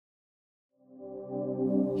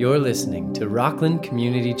You're listening to Rockland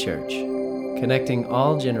Community Church, connecting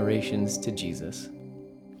all generations to Jesus.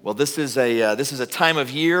 Well, this is a time of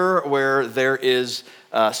year where there is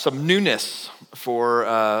some newness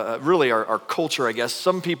for really our culture, I guess.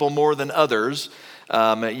 Some people more than others.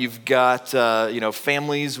 You've got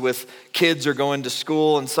families with kids are going to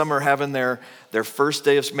school, and some are having their first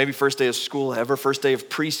day of school ever, first day of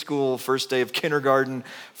preschool, first day of kindergarten,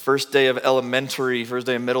 first day of elementary, first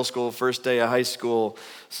day of middle school, first day of high school.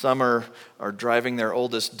 Some are driving their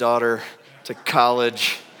oldest daughter to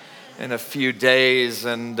college in a few days,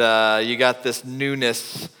 and you got this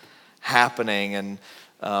newness happening. And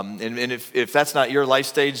if that's not your life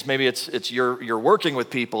stage, maybe it's you're working with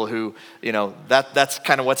people who, that's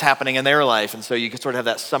kind of what's happening in their life. And so you can sort of have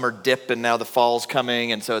that summer dip, and now the fall's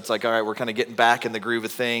coming. And so it's like, all right, we're kind of getting back in the groove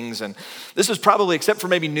of things. And this was probably, except for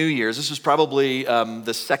maybe New Year's, this was probably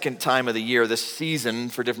the second time of the year, this season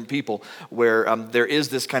for different people, where there is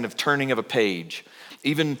this kind of turning of a page.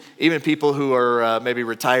 Even people who are maybe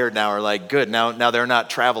retired now are like, good, now they're not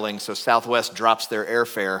traveling, so Southwest drops their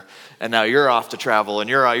airfare, and now you're off to travel, and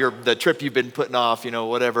you're the trip you've been putting off,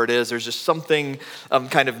 whatever it is. There's just something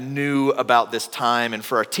kind of new about this time, and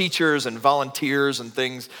for our teachers and volunteers and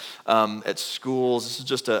things at schools, this is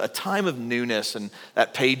just a time of newness and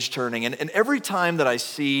that page turning. And every time that I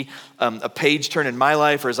see a page turn in my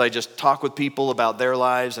life, or as I just talk with people about their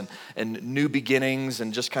lives and new beginnings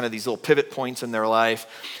and just kind of these little pivot points in their life,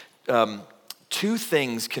 two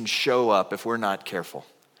things can show up if we're not careful.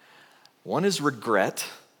 One is regret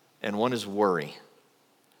and one is worry.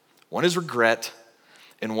 One is regret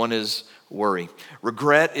and one is worry.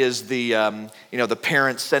 Regret is the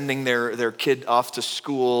parents sending their kid off to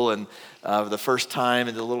school, and the first time,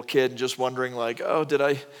 and the little kid just wondering like, oh, did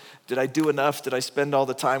I do enough? Did I spend all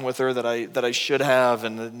the time with her that I should have?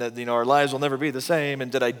 And our lives will never be the same.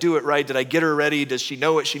 And did I do it right? Did I get her ready? Does she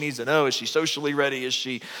know what she needs to know? Is she socially ready? Is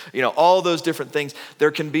she, all those different things.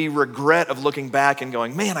 There can be regret of looking back and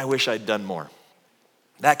going, man, I wish I'd done more.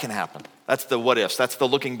 That can happen. That's the what ifs. That's the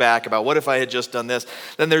looking back about what if I had just done this.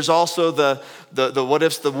 Then there's also the what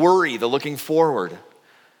ifs, the worry, the looking forward.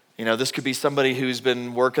 This could be somebody who's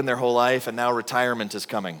been working their whole life and now retirement is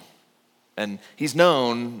coming. And he's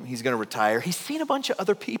known he's going to retire. He's seen a bunch of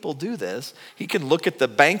other people do this. He can look at the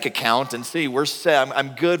bank account and see, we're set, I'm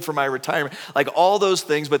good for my retirement. Like all those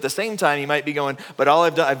things, but at the same time, he might be going, but all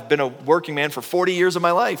I've done, I've been a working man for 40 years of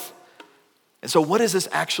my life. And so what is this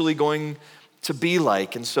actually going to be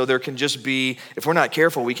like? And so there can just be, if we're not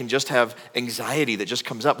careful, we can just have anxiety that just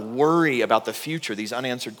comes up, worry about the future, these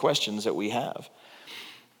unanswered questions that we have.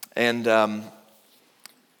 And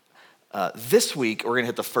this week, we're going to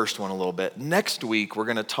hit the first one a little bit. Next week, we're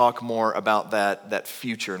going to talk more about that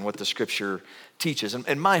future and what the scripture teaches.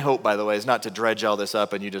 And my hope, by the way, is not to dredge all this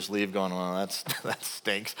up and you just leave going, well, that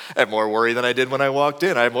stinks. I have more worry than I did when I walked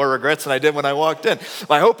in. I have more regrets than I did when I walked in.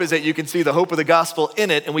 My hope is that you can see the hope of the gospel in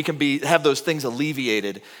it, and we can have those things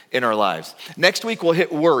alleviated in our lives. Next week, we'll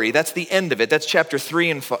hit worry. That's the end of it. That's chapter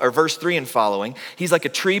 3 or verse 3 and following. He's like a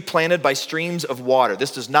tree planted by streams of water.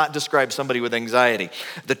 This does not describe somebody with anxiety.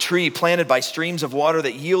 The tree planted by streams of water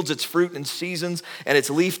that yields its fruit in seasons, and its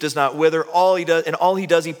leaf does not wither. All he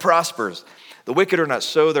does, he prospers. The wicked are not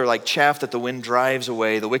so. They're like chaff that the wind drives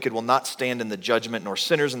away. The wicked will not stand in the judgment, nor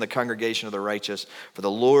sinners in the congregation of the righteous. For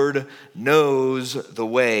the Lord knows the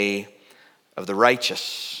way of the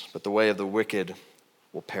righteous, but the way of the wicked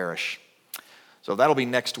will perish. So that'll be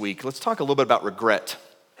next week. Let's talk a little bit about regret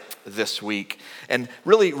this week. And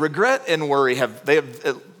really, regret and worry have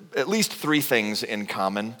at least three things in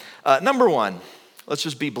common. Number one, let's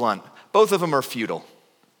just be blunt. Both of them are futile.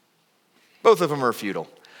 Both of them are futile.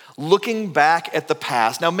 Looking back at the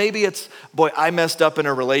past. Now, maybe it's, boy, I messed up in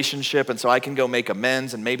a relationship, and so I can go make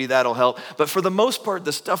amends, and maybe that'll help. But for the most part,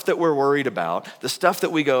 the stuff that we're worried about, the stuff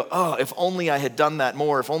that we go, oh, if only I had done that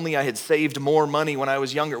more, if only I had saved more money when I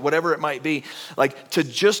was younger, whatever it might be, like to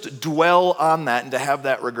just dwell on that and to have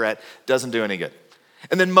that regret doesn't do any good.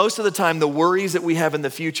 And then most of the time, the worries that we have in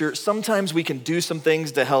the future, sometimes we can do some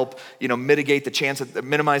things to help,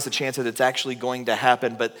 minimize the chance that it's actually going to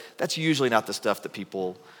happen, but that's usually not the stuff that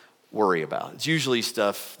people worry about. It's usually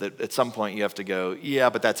stuff that at some point you have to go, yeah,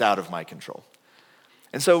 but that's out of my control.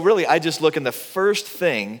 And so really, I just look, and the first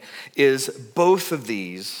thing is both of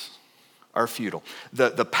these are futile.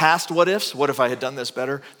 The past what ifs, what if I had done this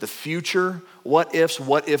better? The future what ifs,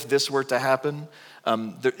 what if this were to happen?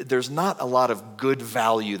 There's not a lot of good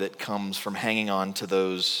value that comes from hanging on to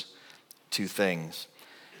those two things.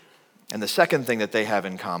 And the second thing that they have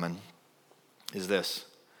in common is this.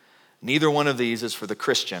 Neither one of these is for the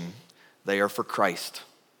Christian. They are for Christ.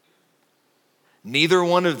 Neither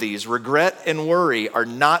one of these, regret and worry, are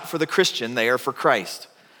not for the Christian, they are for Christ.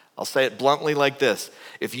 I'll say it bluntly like this.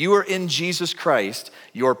 If you are in Jesus Christ,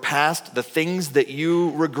 your past, the things that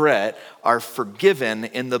you regret, are forgiven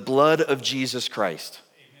in the blood of Jesus Christ.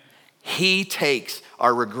 Amen. He takes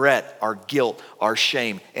our regret, our guilt, our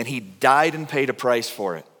shame, and he died and paid a price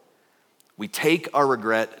for it. We take our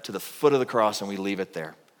regret to the foot of the cross and we leave it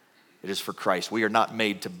there. It is for Christ. We are not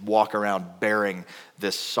made to walk around bearing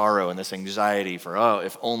this sorrow and this anxiety for, oh,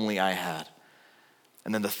 if only I had.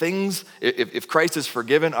 And then the things, if Christ has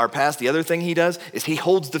forgiven our past, the other thing he does is he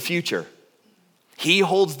holds the future. He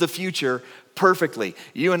holds the future perfectly.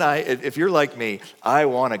 You and I, if you're like me, I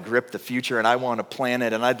want to grip the future and I want to plan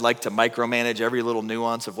it and I'd like to micromanage every little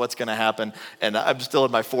nuance of what's going to happen. And I'm still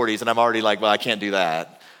in my 40s and I'm already like, well, I can't do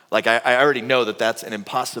that. Like I already know that that's an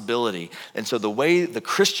impossibility. And so the way the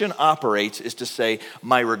Christian operates is to say,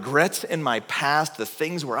 my regrets in my past, the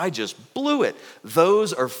things where I just blew it,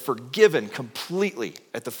 those are forgiven completely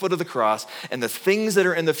at the foot of the cross. And the things that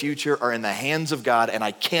are in the future are in the hands of God, and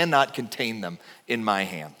I cannot contain them in my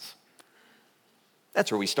hands.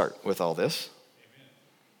 That's where we start with all this.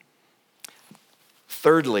 Amen.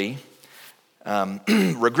 Thirdly,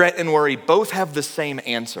 regret and worry both have the same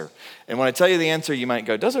answer. And when I tell you the answer, you might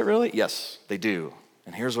go, does it really? Yes, they do.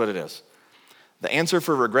 And here's what it is. The answer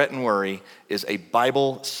for regret and worry is a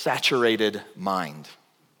Bible-saturated mind.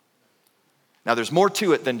 Now, there's more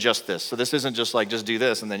to it than just this. So this isn't just like, just do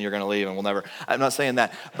this and then you're going to leave and we'll never. I'm not saying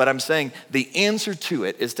that. But I'm saying the answer to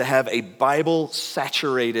it is to have a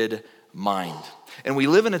Bible-saturated mind. And we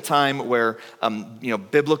live in a time where,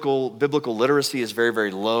 biblical literacy is very,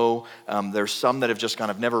 very low. There's some that have just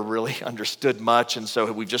kind of never really understood much, and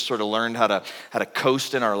so we've just sort of learned how to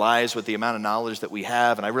coast in our lives with the amount of knowledge that we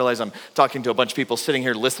have. And I realize I'm talking to a bunch of people sitting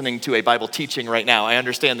here listening to a Bible teaching right now. I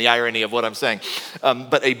understand the irony of what I'm saying,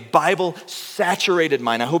 but a Bible-saturated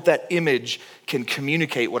mind. I hope that image can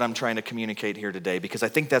communicate what I'm trying to communicate here today, because I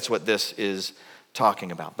think that's what this is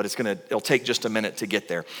talking about, but it'll take just a minute to get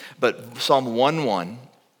there. But Psalm 1:1,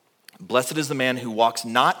 blessed is the man who walks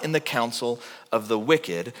not in the counsel of the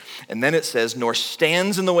wicked, and then it says, nor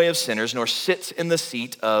stands in the way of sinners, nor sits in the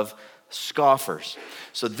seat of scoffers.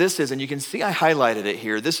 So this is, and you can see I highlighted it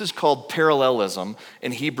here, this is called parallelism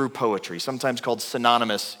in Hebrew poetry, sometimes called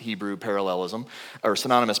synonymous Hebrew parallelism, or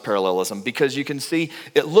synonymous parallelism, because you can see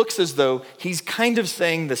it looks as though he's kind of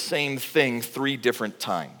saying the same thing 3 different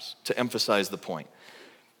times to emphasize the point.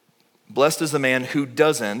 Blessed is the man who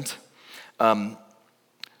doesn't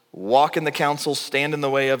walk in the counsel, stand in the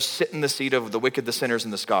way of, sit in the seat of the wicked, the sinners,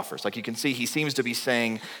 and the scoffers. Like you can see, he seems to be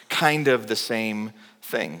saying kind of the same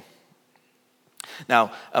thing.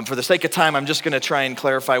 Now, for the sake of time, I'm just going to try and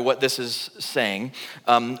clarify what this is saying.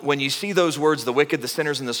 When you see those words, the wicked, the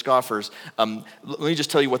sinners, and the scoffers, let me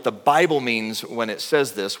just tell you what the Bible means when it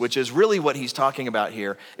says this, which is really what he's talking about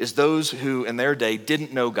here, is those who in their day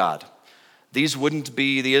didn't know God. These wouldn't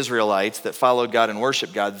be the Israelites that followed God and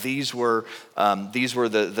worshiped God. These were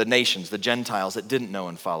the nations, the Gentiles that didn't know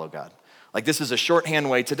and follow God. Like this is a shorthand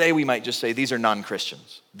way. Today we might just say these are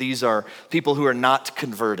non-Christians. These are people who are not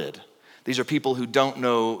converted. These are people who don't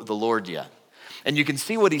know the Lord yet. And you can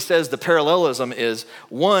see what he says, the parallelism is,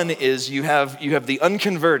 one is you have the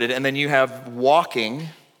unconverted, and then you have walking,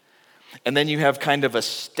 and then you have kind of a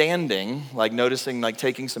standing, like noticing, like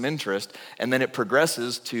taking some interest, and then it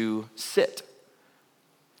progresses to sit.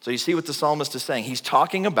 So you see what the psalmist is saying. He's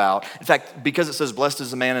talking about, in fact, because it says blessed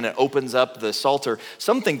is the man and it opens up the Psalter,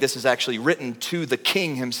 some think this is actually written to the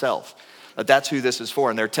king himself. That's who this is for,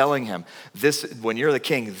 and they're telling him, this, when you're the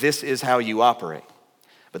king, this is how you operate.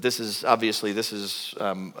 But this is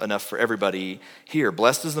enough for everybody here.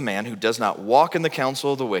 Blessed is the man who does not walk in the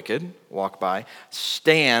counsel of the wicked, walk by,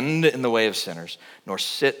 stand in the way of sinners, nor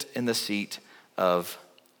sit in the seat of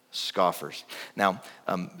scoffers. Now,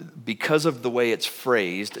 because of the way it's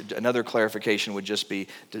phrased, another clarification would just be,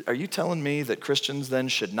 are you telling me that Christians then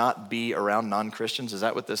should not be around non-Christians? Is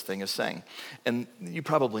that what this thing is saying? And you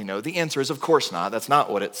probably know. The answer is, of course not. That's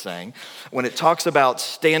not what it's saying. When it talks about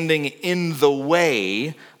standing in the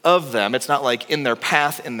way of them, it's not like in their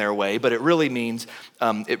path, in their way, but it really means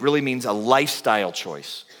a lifestyle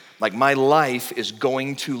choice. Like my life is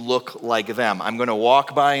going to look like them. I'm going to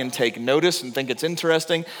walk by and take notice and think it's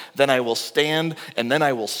interesting. Then I will stand and then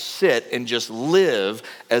I will sit and just live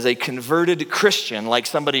as a converted Christian like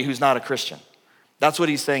somebody who's not a Christian. That's what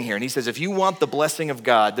he's saying here. And he says, if you want the blessing of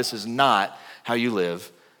God, this is not how you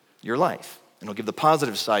live your life. And he'll give the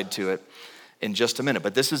positive side to it in just a minute.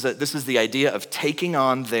 But this is the idea of taking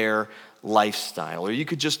on their lifestyle. Or you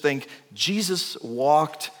could just think, Jesus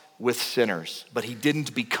walked with sinners, but he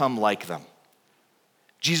didn't become like them.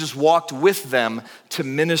 Jesus walked with them to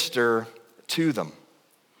minister to them.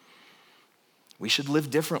 We should live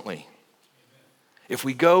differently. If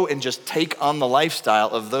we go and just take on the lifestyle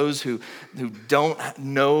of those who don't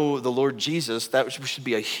know the Lord Jesus, that should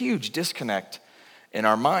be a huge disconnect in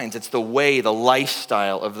our minds. It's the way, the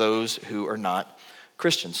lifestyle of those who are not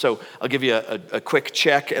Christians. So I'll give you a quick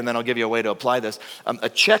check, and then I'll give you a way to apply this. A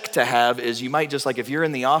check to have is you might just, like if you're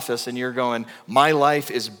in the office and you're going, my life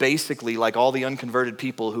is basically like all the unconverted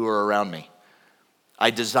people who are around me. I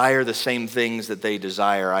desire the same things that they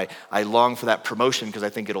desire. I long for that promotion because I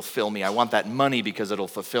think it'll fill me. I want that money because it'll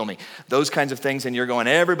fulfill me. Those kinds of things, and you're going,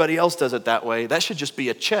 everybody else does it that way. That should just be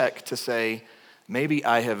a check to say, maybe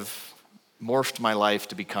I have morphed my life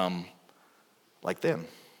to become like them,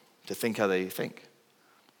 to think how they think.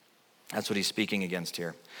 That's what he's speaking against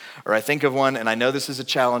here. Or I think of one, and I know this is a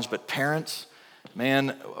challenge, but parents,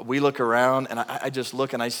 man, we look around, and I just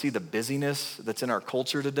look and I see the busyness that's in our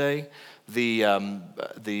culture today,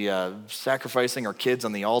 the sacrificing our kids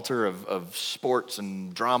on the altar of sports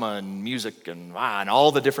and drama and music and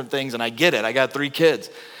all the different things, and I get it. I got 3 kids,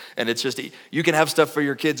 and it's just, you can have stuff for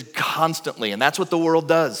your kids constantly, and that's what the world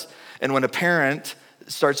does. And when a parent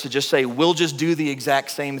starts to just say, we'll just do the exact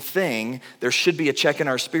same thing, there should be a check in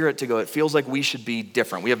our spirit to go, it feels like we should be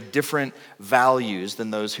different. We have different values than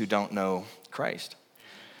those who don't know Christ.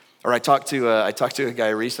 Or I talked to a guy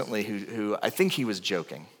recently who I think he was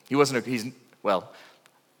joking. He wasn't,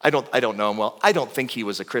 I don't know him well. I don't think he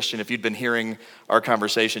was a Christian. If you'd been hearing our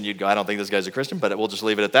conversation, you'd go, I don't think this guy's a Christian, but we'll just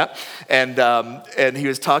leave it at that. And he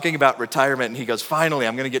was talking about retirement, and he goes, finally,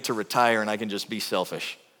 I'm gonna get to retire and I can just be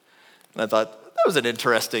selfish. And I thought, that was an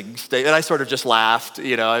interesting statement. I sort of just laughed,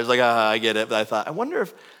 I was like, I get it. But I thought, I wonder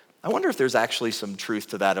if there's actually some truth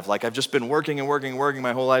to that, of like, I've just been working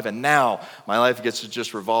my whole life, and now my life gets to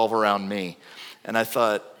just revolve around me. And I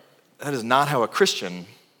thought, that is not how a Christian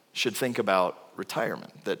should think about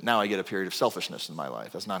retirement, that now I get a period of selfishness in my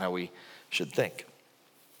life. That's not how we should think.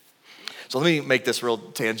 So let me make this real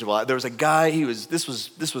tangible. There was a guy, this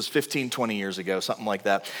was 15, 20 years ago, something like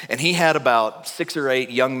that. And he had about 6 or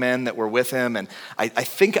 8 young men that were with him. And I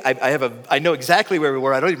think I know exactly where we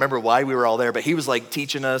were. I don't even remember why we were all there, but he was like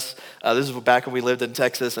teaching us. This is back when we lived in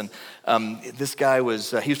Texas. And this guy he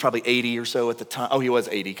was probably 80 or so at the time. Oh, he was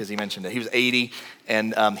 80 because he mentioned it. He was 80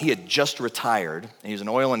 and he had just retired. He was an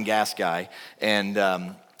oil and gas guy.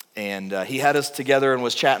 And he had us together and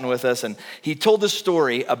was chatting with us. And he told this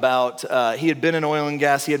story about he had been in oil and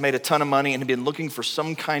gas. He had made a ton of money and had been looking for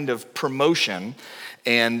some kind of promotion.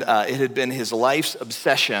 And it had been his life's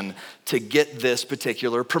obsession to get this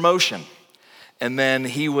particular promotion. And then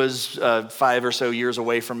he was 5 or so years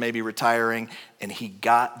away from maybe retiring, and he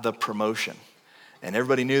got the promotion. And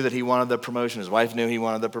everybody knew that he wanted the promotion. His wife knew he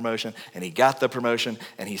wanted the promotion, and he got the promotion.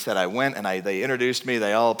 And he said, I went, and they introduced me.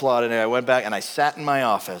 They all applauded, and I went back, and I sat in my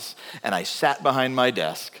office, and I sat behind my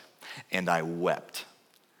desk, and I wept.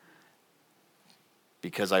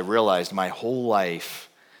 Because I realized my whole life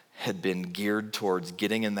had been geared towards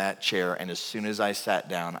getting in that chair, and as soon as I sat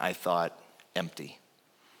down, I thought, empty.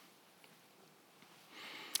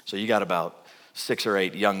 So you got about 6 or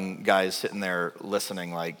 8 young guys sitting there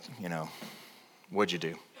listening like, what'd you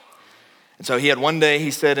do? And so he had one day,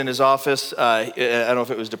 he said in his office, I don't know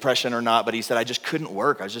if it was depression or not, but he said, I just couldn't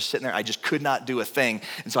work. I was just sitting there. I just could not do a thing.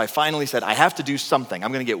 And so I finally said, I have to do something.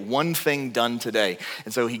 I'm going to get one thing done today.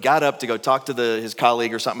 And so he got up to go talk to his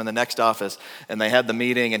colleague or something in the next office, and they had the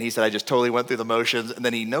meeting, and he said, I just totally went through the motions. And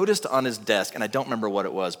then he noticed on his desk, and I don't remember what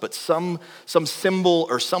it was, but some symbol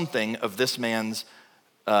or something of this man's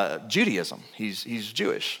Judaism. He's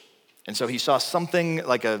Jewish. And so he saw something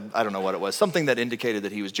like I don't know what it was, something that indicated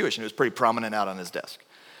that he was Jewish, and it was pretty prominent out on his desk.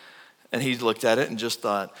 And he looked at it and just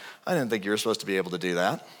thought, I didn't think you were supposed to be able to do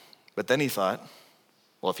that. But then he thought,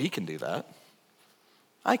 well, if he can do that,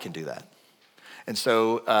 I can do that. And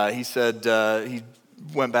so he said, he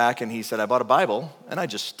went back and he said, I bought a Bible, and I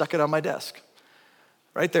just stuck it on my desk,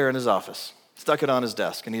 right there in his office, stuck it on his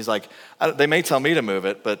desk. And he's like, they may tell me to move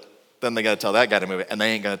it, but then they got to tell that guy to move it, and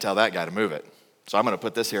they ain't going to tell that guy to move it. So I'm going to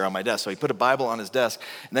put this here on my desk. So he put a Bible on his desk,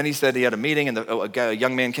 and then he said he had a meeting, and a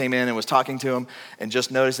young man came in and was talking to him and just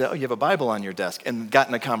noticed that, you have a Bible on your desk, and got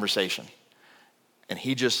in a conversation. And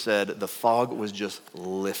he just said the fog was just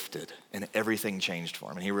lifted, and everything changed for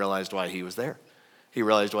him, and he realized why he was there. He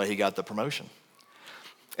realized why he got the promotion.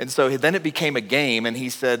 And so then it became a game, and he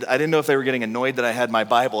said, I didn't know if they were getting annoyed that I had my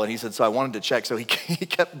Bible, and he said, so I wanted to check. So he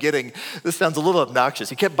kept getting, this sounds a little obnoxious,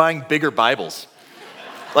 he kept buying bigger Bibles.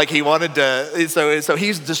 Like he wanted to, so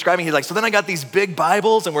he's describing, he's like, so then I got these big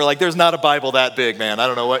Bibles, and we're like, there's not a Bible that big, man. I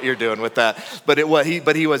don't know what you're doing with that. But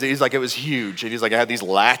he's like, it was huge. And he's like, I had these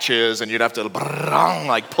latches, and you'd have to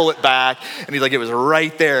like pull it back. And he's like, it was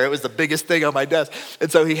right there. It was the biggest thing on my desk. And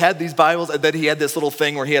so he had these Bibles, and then he had this little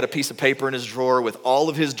thing where he had a piece of paper in his drawer with all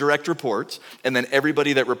of his direct reports, and then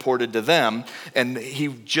everybody that reported to them. And he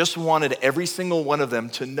just wanted every single one of them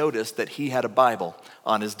to notice that he had a Bible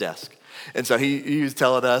on his desk. And so he was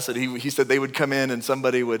telling us, and he said they would come in and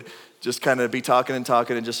somebody would just kind of be talking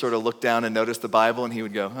and just sort of look down and notice the Bible, and he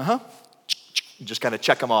would go, just kind of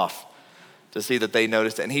check them off to see that they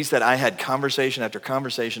noticed it. And he said, I had conversation after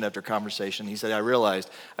conversation after conversation. He said, I realized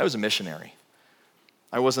I was a missionary.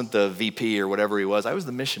 I wasn't the VP or whatever he was. I was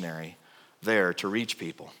the missionary there to reach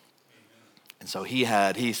people. And so he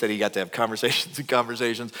said he got to have conversations and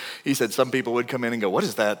conversations. He said some people would come in and go, what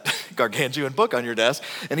is that gargantuan book on your desk?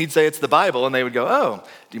 And he'd say, it's the Bible. And they would go, oh,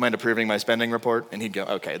 do you mind approving my spending report? And he'd go,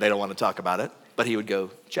 okay, they don't want to talk about it. But he would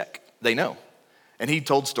go, check, they know. And he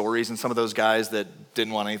told stories, and some of those guys that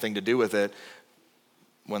didn't want anything to do with it,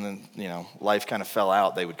 when life kind of fell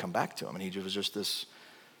out, they would come back to him. And he was just this,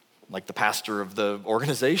 like the pastor of the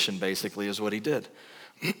organization, basically, is what he did.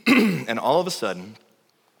 And all of a sudden,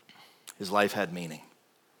 his life had meaning.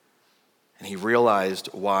 And he realized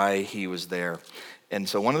why he was there. And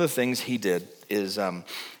so one of the things he did is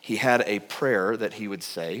he had a prayer that he would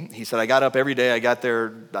say. He said, I got up every day. I got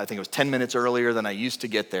there, I think it was 10 minutes earlier than I used to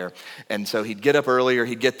get there. And so he'd get up earlier,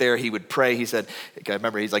 he'd get there, he would pray. He said, I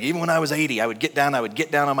remember, he's like, even when I was 80, I would get down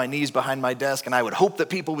on my knees behind my desk, and I would hope that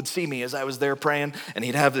people would see me as I was there praying. And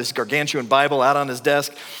he'd have this gargantuan Bible out on his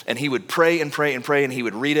desk, and he would pray and pray and pray, and he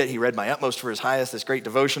would read it. He read My Utmost for His Highest, this great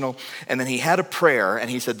devotional. And then he had a prayer, and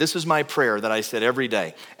he said, this is my prayer that I said every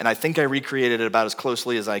day. And I think I recreated it about as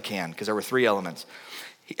closely as I can, because there were 3 elements.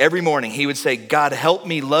 Every morning he would say, God, help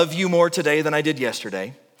me love you more today than I did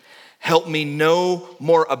yesterday. Help me know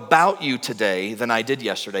more about you today than I did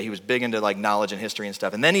yesterday. He was big into like knowledge and history and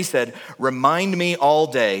stuff. And then he said, remind me all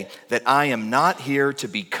day that I am not here to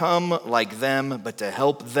become like them, but to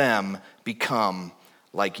help them become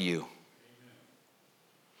like you.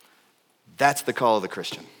 That's the call of the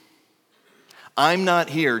Christian. I'm not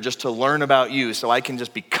here just to learn about you so I can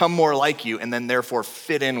just become more like you and then therefore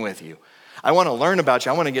fit in with you. I want to learn about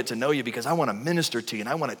you. I want to get to know you because I want to minister to you, and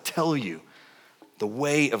I want to tell you the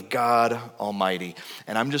way of God Almighty.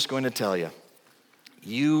 And I'm just going to tell you,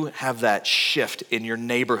 you have that shift in your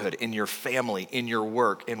neighborhood, in your family, in your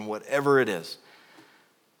work, in whatever it is.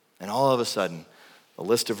 And all of a sudden, the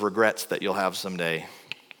list of regrets that you'll have someday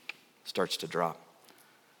starts to drop.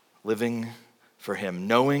 Living for Him,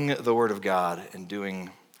 knowing the Word of God and doing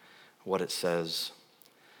what it says.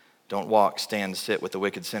 Don't walk, stand, sit with the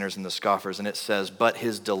wicked sinners and the scoffers. And it says, but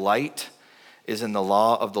his delight is in the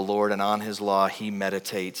law of the Lord, and on his law he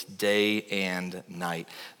meditates day and night.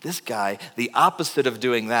 This guy, the opposite of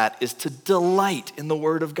doing that is to delight in the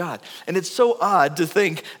Word of God. And it's so odd to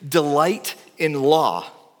think delight in law,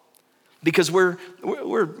 because we're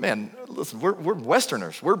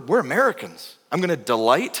Westerners, we're Americans. I'm going to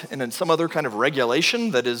delight in some other kind of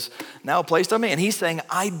regulation that is now placed on me. And he's saying,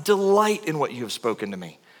 I delight in what you have spoken to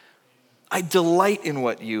me. I delight in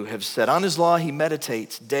what you have said. On his law, he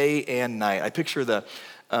meditates day and night. I picture there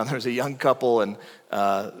was a young couple, and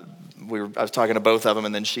I was talking to both of them,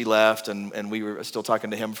 and then she left, and we were still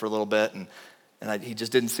talking to him for a little bit, and he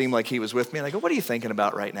just didn't seem like he was with me. And I go, what are you thinking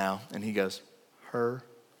about right now? And he goes, her.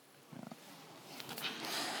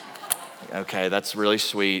 Okay, that's really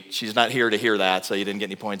sweet. She's not here to hear that, so you didn't get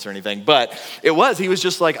any points or anything. But he was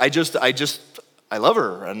just like, I love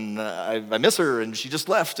her, and I miss her, and she just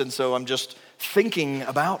left, and so I'm just thinking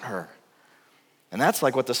about her. And that's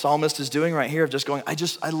like what the psalmist is doing right here, of just going,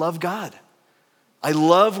 I love God. I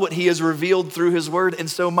love what He has revealed through His Word, and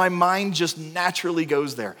so my mind just naturally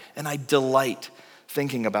goes there, and I delight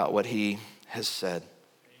thinking about what He has said.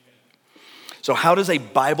 So how does a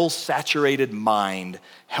Bible-saturated mind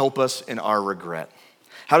help us in our regret?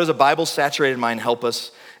 How does a Bible-saturated mind help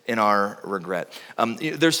us in our regret?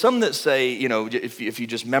 There's some that say, if you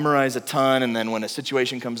just memorize a ton, and then when a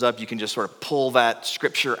situation comes up, you can just sort of pull that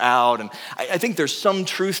scripture out. And I think there's some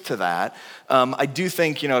truth to that. I do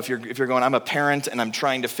think, if you're going, I'm a parent and I'm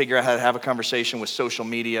trying to figure out how to have a conversation with social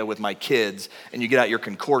media with my kids, and you get out your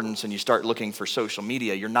concordance and you start looking for social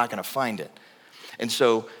media, you're not going to find it. And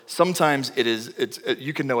so sometimes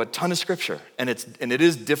you can know a ton of scripture, and it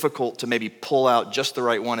is difficult to maybe pull out just the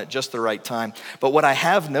right one at just the right time. But what I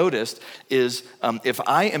have noticed is if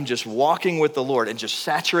I am just walking with the Lord and just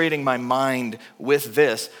saturating my mind with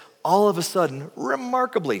this, all of a sudden,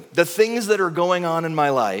 remarkably, the things that are going on in my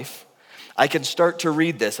life I can start to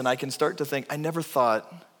read this and I can start to think, I never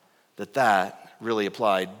thought that really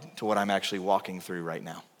applied to what I'm actually walking through right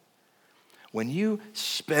now. When you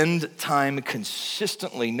spend time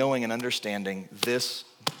consistently knowing and understanding this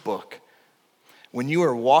book, when you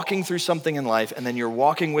are walking through something in life and then you're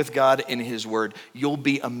walking with God in his word, you'll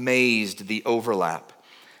be amazed the overlap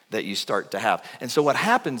that you start to have. And so what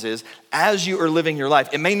happens is, as you are living your life,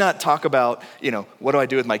 it may not talk about, what do I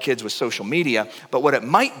do with my kids with social media, but what it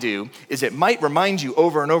might do is it might remind you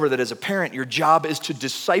over and over that as a parent, your job is to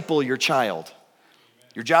disciple your child.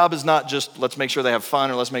 Your job is not just, let's make sure they have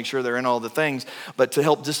fun or let's make sure they're in all the things, but to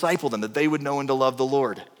help disciple them, that they would know and to love the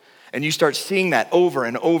Lord. And you start seeing that over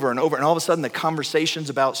and over and over, and all of a sudden the conversations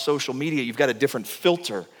about social media, you've got a different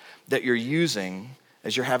filter that you're using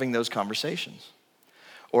as you're having those conversations.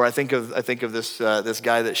 Or I think of this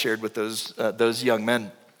guy that shared with those young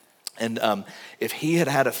men. And if he had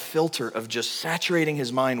had a filter of just saturating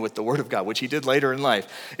his mind with the Word of God, which he did later in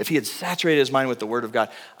life, if he had saturated his mind with the Word of God,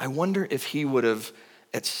 I wonder if he would have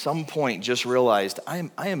at some point just realized, I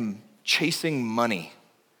am chasing money.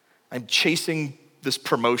 I'm chasing this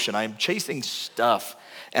promotion. I'm chasing stuff.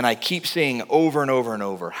 And I keep seeing over and over and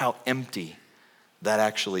over how empty that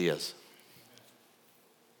actually is.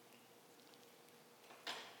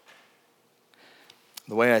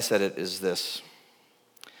 The way I said it is this: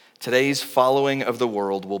 today's following of the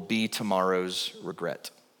world will be tomorrow's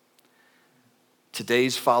regret.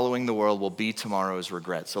 Today's following the world will be tomorrow's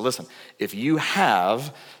regret. So listen, if you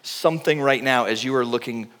have something right now as you are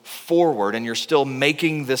looking forward and you're still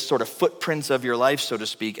making this sort of footprints of your life, so to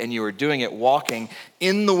speak, and you are doing it walking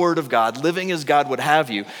in the Word of God, living as God would have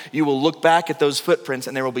you, you will look back at those footprints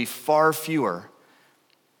and there will be far fewer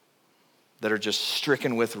that are just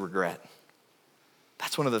stricken with regret.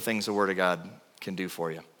 That's one of the things the Word of God can do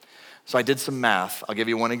for you. So I did some math. I'll give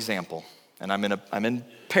you one example. And I'm in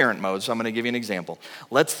parent mode, so I'm going to give you an example.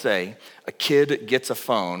 Let's say a kid gets a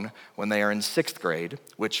phone when they are in 6th grade,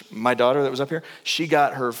 which my daughter that was up here, she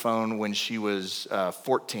got her phone when she was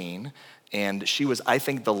 14, and she was, I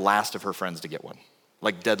think, the last of her friends to get one.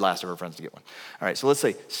 Like dead last of her friends to get one. All right, so let's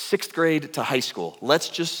say 6th grade to high school. Let's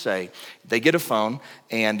just say they get a phone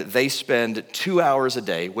and they spend 2 hours a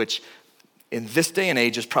day, which in this day and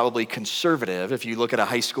age is probably conservative if you look at a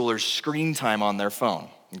high schooler's screen time on their phone,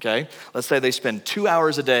 okay? Let's say they spend 2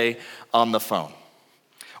 hours a day on the phone.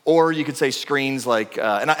 Or you could say screens like,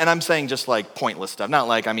 and I'm saying just like pointless stuff, not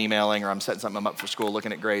like I'm emailing or I'm setting something up for school,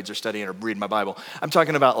 looking at grades or studying or reading my Bible. I'm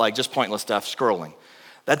talking about like just pointless stuff, scrolling.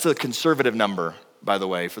 That's a conservative number, by the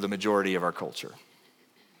way, for the majority of our culture.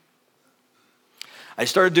 I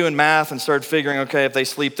started doing math and started figuring, okay, if they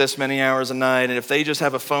sleep this many hours a night, and if they just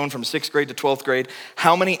have a phone from 6th grade to 12th grade,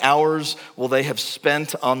 how many hours will they have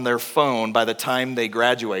spent on their phone by the time they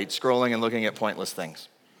graduate, scrolling and looking at pointless things?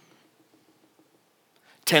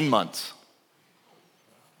 10 months.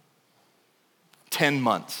 10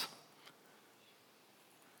 months.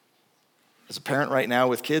 As a parent right now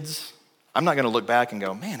with kids, I'm not going to look back and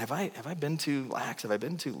go, man, have I been too lax? Have I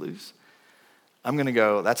been too loose? I'm going to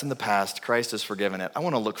go, that's in the past. Christ has forgiven it. I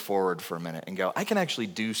want to look forward for a minute and go, I can actually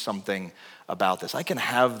do something about this. I can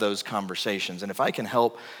have those conversations. And if I can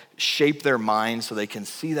help shape their minds so they can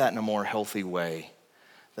see that in a more healthy way,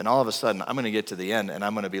 then all of a sudden I'm going to get to the end and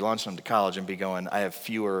I'm going to be launching them to college and be going, I have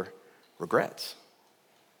fewer regrets.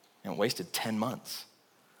 Wasted 10 months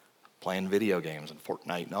playing video games and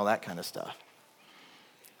Fortnite and all that kind of stuff.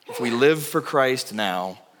 If we live for Christ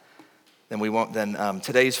now, then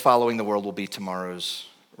today's following the world will be tomorrow's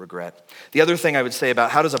regret. The other thing I would say about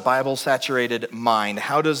how does a Bible-saturated mind,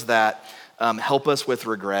 how does that help us with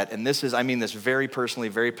regret? And I mean this very personally,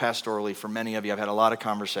 very pastorally for many of you. I've had a lot of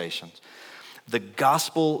conversations. The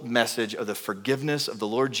gospel message of the forgiveness of the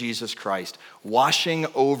Lord Jesus Christ washing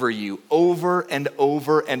over you over and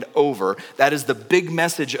over and over. That is the big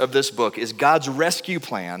message of this book, is God's rescue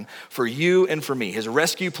plan for you and for me. His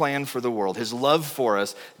rescue plan for the world. His love for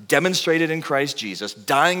us demonstrated in Christ Jesus,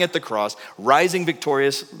 dying at the cross, rising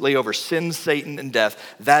victoriously over sin, Satan, and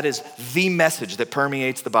death. That is the message that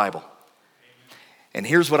permeates the Bible. And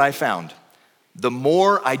here's what I found. The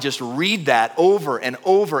more I just read that over and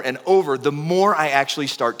over and over, the more I actually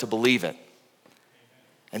start to believe it.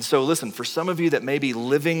 And so listen, for some of you that may be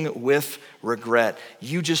living with regret,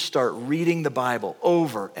 you just start reading the Bible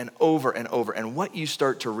over and over and over. And what you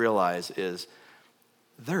start to realize is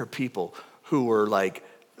there are people who were like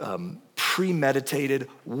premeditated,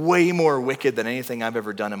 way more wicked than anything I've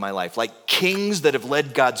ever done in my life. Like kings that have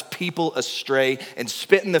led God's people astray and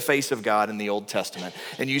spit in the face of God in the Old Testament.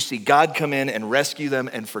 And you see God come in and rescue them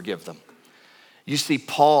and forgive them. You see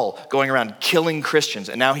Paul going around killing Christians,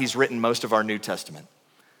 and now he's written most of our New Testament.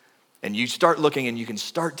 And you start looking and you can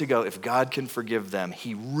start to go, if God can forgive them,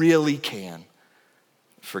 he really can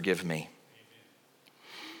forgive me.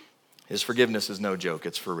 His forgiveness is no joke,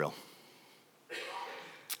 it's for real.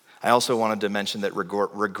 I also wanted to mention that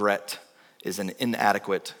regret is an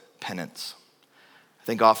inadequate penance. I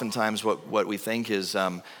think oftentimes what we think is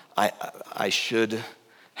I should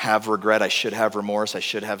have regret, I should have remorse, I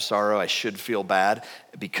should have sorrow, I should feel bad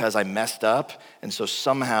because I messed up, and so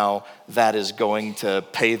somehow that is going to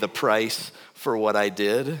pay the price for what I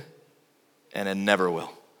did, and it never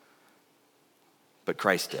will. But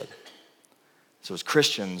Christ did. So as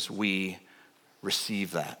Christians, we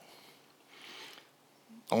receive that.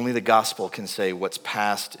 Only the gospel can say what's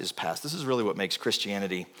past is past. This is really what makes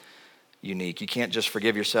Christianity unique. You can't just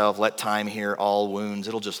forgive yourself, let time heal all wounds.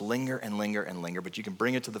 It'll just linger and linger and linger, but you can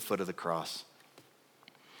bring it to the foot of the cross.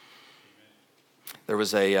 There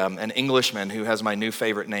was an Englishman who has my new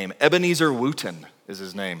favorite name. Ebenezer Wooten is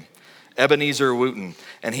his name. Ebenezer Wooten.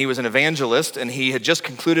 And he was an evangelist, and he had just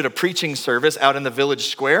concluded a preaching service out in the village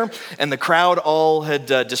square, and the crowd all had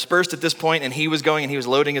dispersed at this point, and he was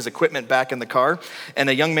loading his equipment back in the car, and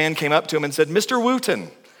a young man came up to him and said, "Mr.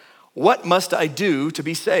 Wooten, what must I do to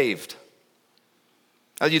be saved?"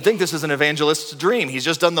 Now, you'd think this is an evangelist's dream. He's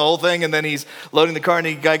just done the whole thing, and then he's loading the car, and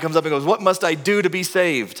the guy comes up and goes, "What must I do to be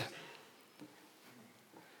saved?"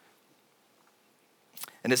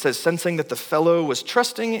 And it says, sensing that the fellow was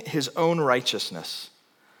trusting his own righteousness,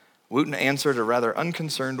 Wooten answered a rather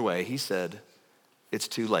unconcerned way. He said, "It's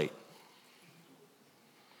too late."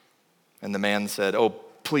 And the man said, "Oh,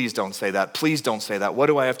 please don't say that. Please don't say that. What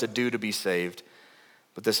do I have to do to be saved?"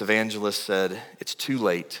 But this evangelist said, "It's too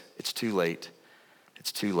late. It's too late.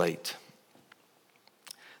 It's too late."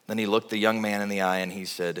 Then he looked the young man in the eye and he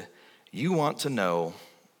said, "You want to know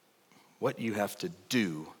what you have to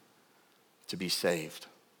do to be saved,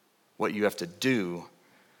 what you have to do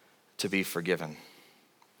to be forgiven."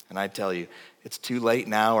 And I tell you, it's too late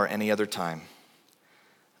now or any other time.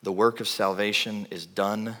 The work of salvation is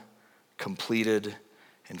done, completed,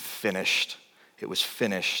 and finished. It was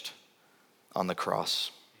finished on the cross.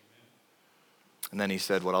 And then he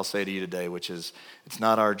said what I'll say to you today, which is, it's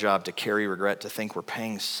not our job to carry regret, to think we're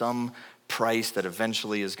paying some price that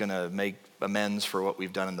eventually is going to make amends for what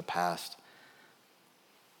we've done in the past.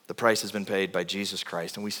 The price has been paid by Jesus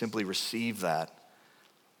Christ, and we simply receive that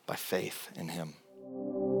by faith in him.